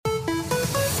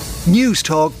News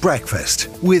Talk Breakfast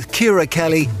with Ciara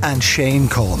Kelly and Shane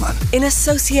Coleman. In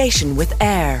association with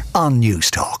AIR on News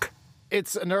Talk.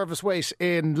 It's a nervous wait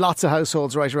in lots of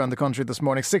households right around the country this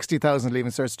morning. 60,000 Leaving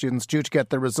Cert students due to get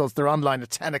their results. They're online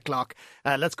at 10 o'clock.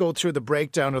 Let's go through the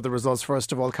breakdown of the results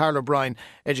first of all. Carl O'Brien,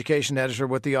 education editor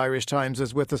with the Irish Times,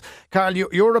 is with us. Carl,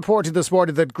 you're reporting this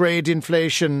morning that grade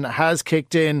inflation has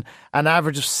kicked in. An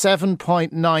average of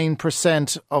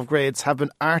 7.9% of grades have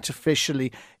been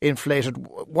artificially inflated.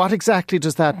 What exactly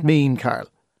does that mean, Carl?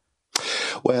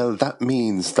 Well, that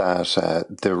means that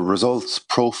the results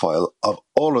profile of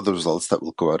all of the results that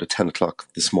will go out at 10 o'clock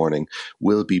this morning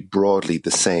will be broadly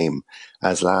the same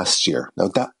as last year. Now,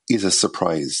 that is a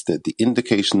surprise. The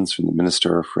indications from the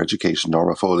Minister for Education,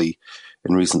 Norma Foley,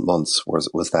 in recent months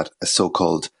was that a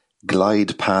so-called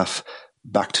glide path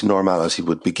back to normality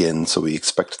would begin. So we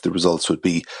expected the results would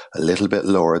be a little bit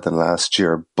lower than last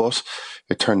year. But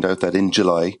it turned out that in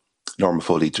July, Norma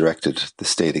Foley directed the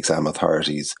state exam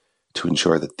authorities to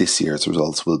ensure that this year's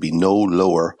results will be no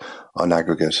lower on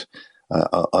aggregate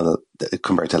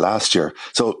compared to last year.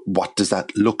 So what does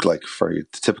that look like for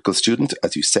the typical student?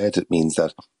 As you said, it means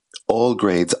that all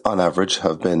grades on average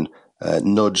have been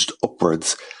nudged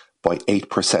upwards by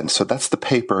 8%. So that's the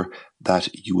paper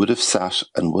that you would have sat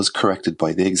and was corrected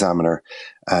by the examiner.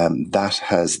 That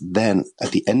has then,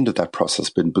 at the end of that process,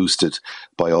 been boosted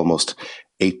by almost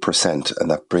 8%, and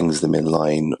that brings them in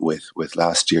line with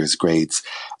last year's grades.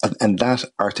 And that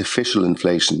artificial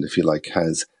inflation, if you like,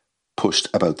 has pushed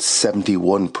about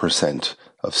 71%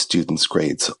 of students'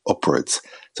 grades upwards.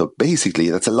 So basically,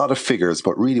 that's a lot of figures,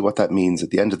 but really what that means at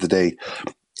the end of the day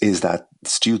is that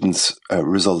students'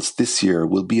 results this year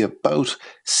will be about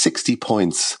 60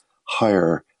 points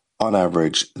higher on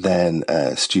average than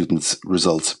students'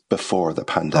 results before the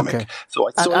pandemic. Okay. So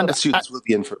a lot of students will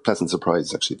be in for a pleasant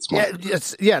surprise actually this morning.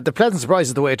 The pleasant surprise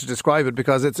is the way to describe it,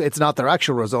 because it's not their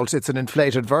actual results, it's an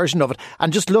inflated version of it.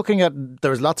 And just looking at,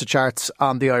 there's lots of charts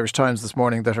on the Irish Times this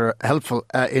morning that are helpful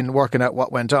in working out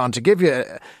what went on. To give you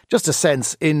just a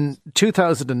sense, in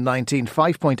 2019,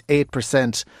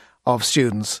 5.8% of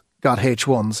students got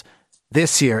H1s.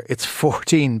 This year, it's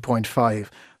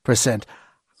 14.5%.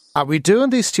 Are we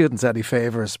doing these students any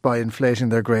favours by inflating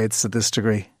their grades to this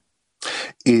degree?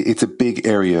 It's a big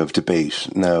area of debate.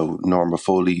 Now, Norma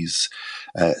Foley's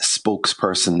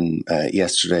spokesperson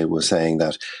yesterday was saying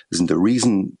that the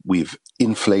reason we've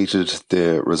inflated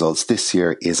the results this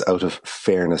year is out of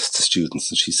fairness to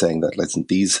students. And she's saying that, listen,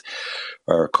 these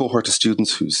are a cohort of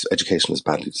students whose education was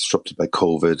badly disrupted by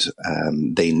COVID.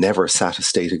 They never sat a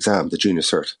state exam. The junior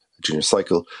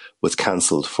cycle was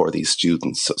cancelled for these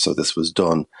students. So this was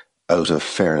done out of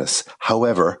fairness.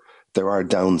 However, there are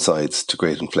downsides to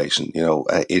grade inflation.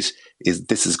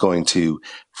 This is going to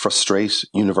frustrate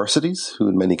universities, who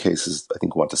in many cases, I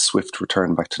think, want a swift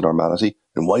return back to normality.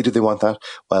 And why do they want that?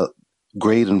 Well,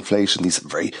 grade inflation, these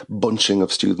very bunching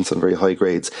of students on very high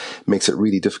grades, makes it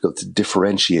really difficult to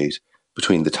differentiate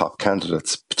between the top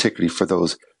candidates, particularly for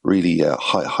those really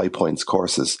high points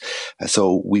courses.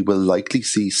 So we will likely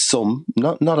see some,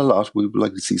 not a lot, we will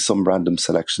likely see some random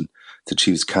selection to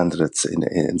choose candidates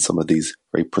in some of these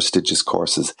very prestigious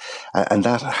courses. And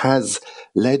that has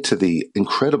led to the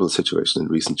incredible situation in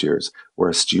recent years where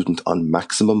a student on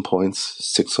maximum points,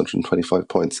 625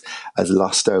 points, has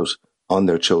lost out on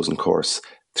their chosen course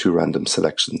through random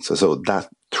selection. So that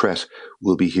threat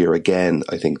will be here again,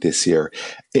 I think, this year.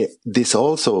 This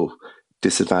also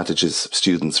disadvantages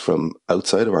students from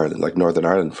outside of Ireland, like Northern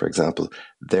Ireland, for example.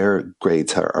 Their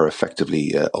grades are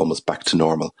effectively almost back to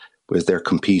normal, whereas they're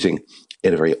competing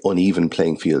in a very uneven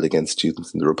playing field against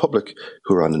students in the Republic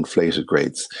who are on inflated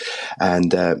grades.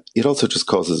 And it also just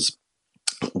causes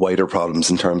wider problems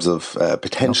in terms of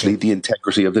potentially the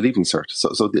integrity of the Leaving Cert.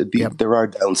 So there are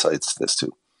downsides to this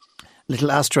too.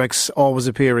 Little asterisks always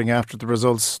appearing after the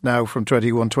results now from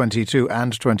 21, 22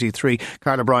 and 23.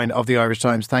 Carl O'Brien of the Irish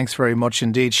Times, thanks very much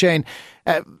indeed. Shane,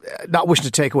 not wishing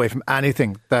to take away from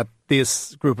anything that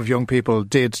this group of young people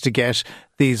did to get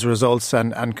these results,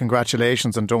 and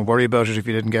congratulations, and don't worry about it if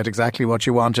you didn't get exactly what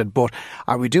you wanted, but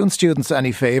are we doing students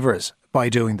any favours by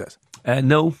doing this?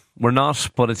 No, we're not,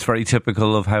 but it's very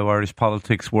typical of how Irish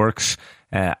politics works.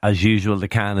 As usual, the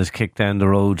can is kicked down the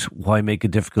road. Why make a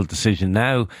difficult decision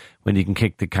now when you can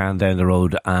kick the can down the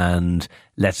road and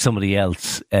let somebody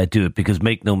else do it? Because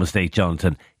make no mistake,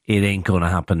 Jonathan, it ain't going to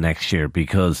happen next year,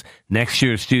 because next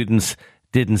year students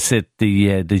didn't sit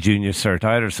the junior cert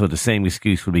either, so the same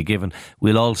excuse will be given.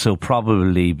 We'll also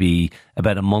probably be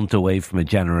about a month away from a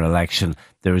general election.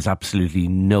 There is absolutely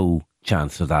no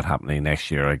chance of that happening next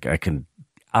year. I can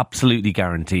absolutely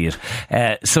guarantee it.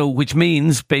 So which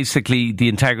means basically the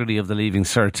integrity of the Leaving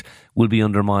Cert will be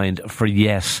undermined for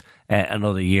yet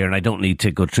another year. And I don't need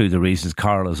to go through the reasons.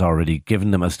 Carl has already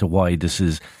given them as to why this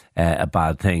is a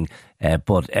bad thing.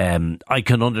 But I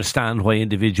can understand why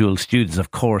individual students,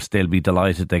 of course, they'll be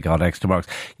delighted they got extra marks.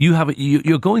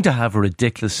 You're going to have a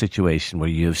ridiculous situation where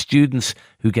you have students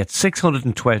who get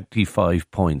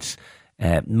 625 points,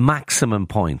 maximum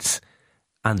points,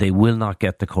 and they will not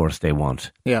get the course they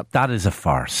want. Yeah. That is a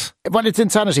farce. Well, it's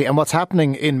insanity. And what's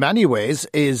happening in many ways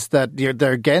is that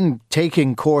they're again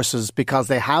taking courses because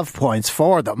they have points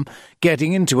for them,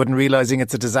 getting into it and realising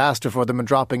it's a disaster for them and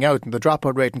dropping out. And the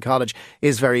dropout rate in college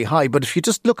is very high. But if you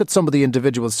just look at some of the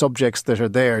individual subjects that are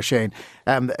there, Shane,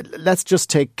 let's just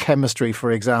take chemistry,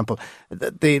 for example.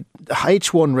 The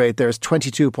H1 rate there is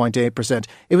 22.8%.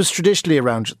 It was traditionally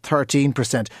around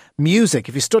 13%. Music,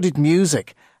 if you studied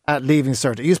music at Leaving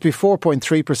Cert, it used to be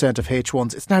 4.3% of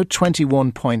H1s. It's now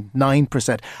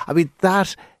 21.9%. I mean,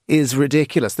 that is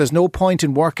ridiculous. There's no point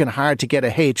in working hard to get a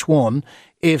H1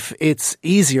 if it's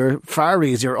easier, far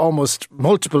easier, almost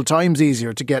multiple times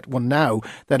easier to get one now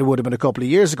than it would have been a couple of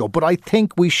years ago. But I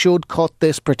think we should cut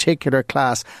this particular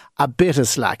class a bit of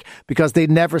slack because they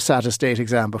never sat a state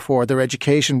exam before. Their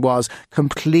education was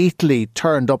completely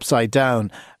turned upside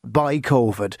down by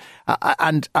COVID.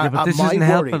 But this isn't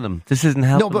helping them. This isn't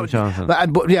helping them,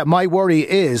 Jonathan. But my worry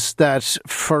is that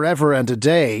forever and a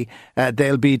day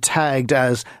they'll be tagged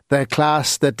as the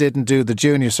class that didn't do the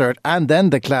junior cert and then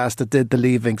the class that did the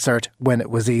Leaving Cert when it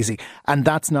was easy. And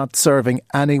that's not serving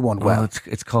anyone well.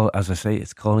 It's called, as I say,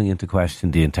 it's calling into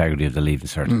question the integrity of the Leaving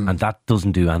Cert. And that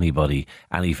doesn't do anybody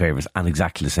any favours. And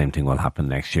exactly the same thing will happen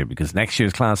next year because next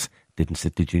year's class didn't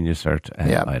sit the junior cert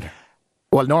either.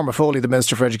 Well, Norma Foley, the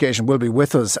Minister for Education, will be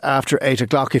with us after 8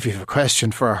 o'clock. If you have a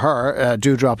question for her,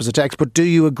 do drop us a text. But do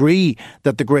you agree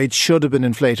that the grades should have been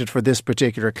inflated for this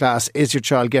particular class? Is your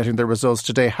child getting their results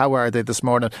today? How are they this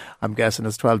morning? I'm guessing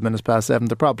it's 12 minutes past 7.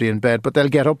 They're probably in bed, but they'll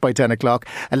get up by 10 o'clock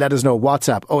and let us know.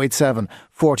 WhatsApp 087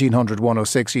 1400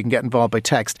 106. You can get involved by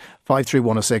text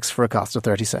 53106 for a cost of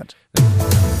 30 cents.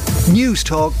 News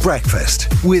Talk Breakfast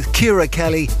with Ciara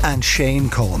Kelly and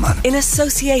Shane Coleman. In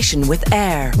association with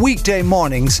AIR. Weekday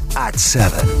mornings at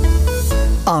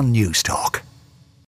 7 on News Talk.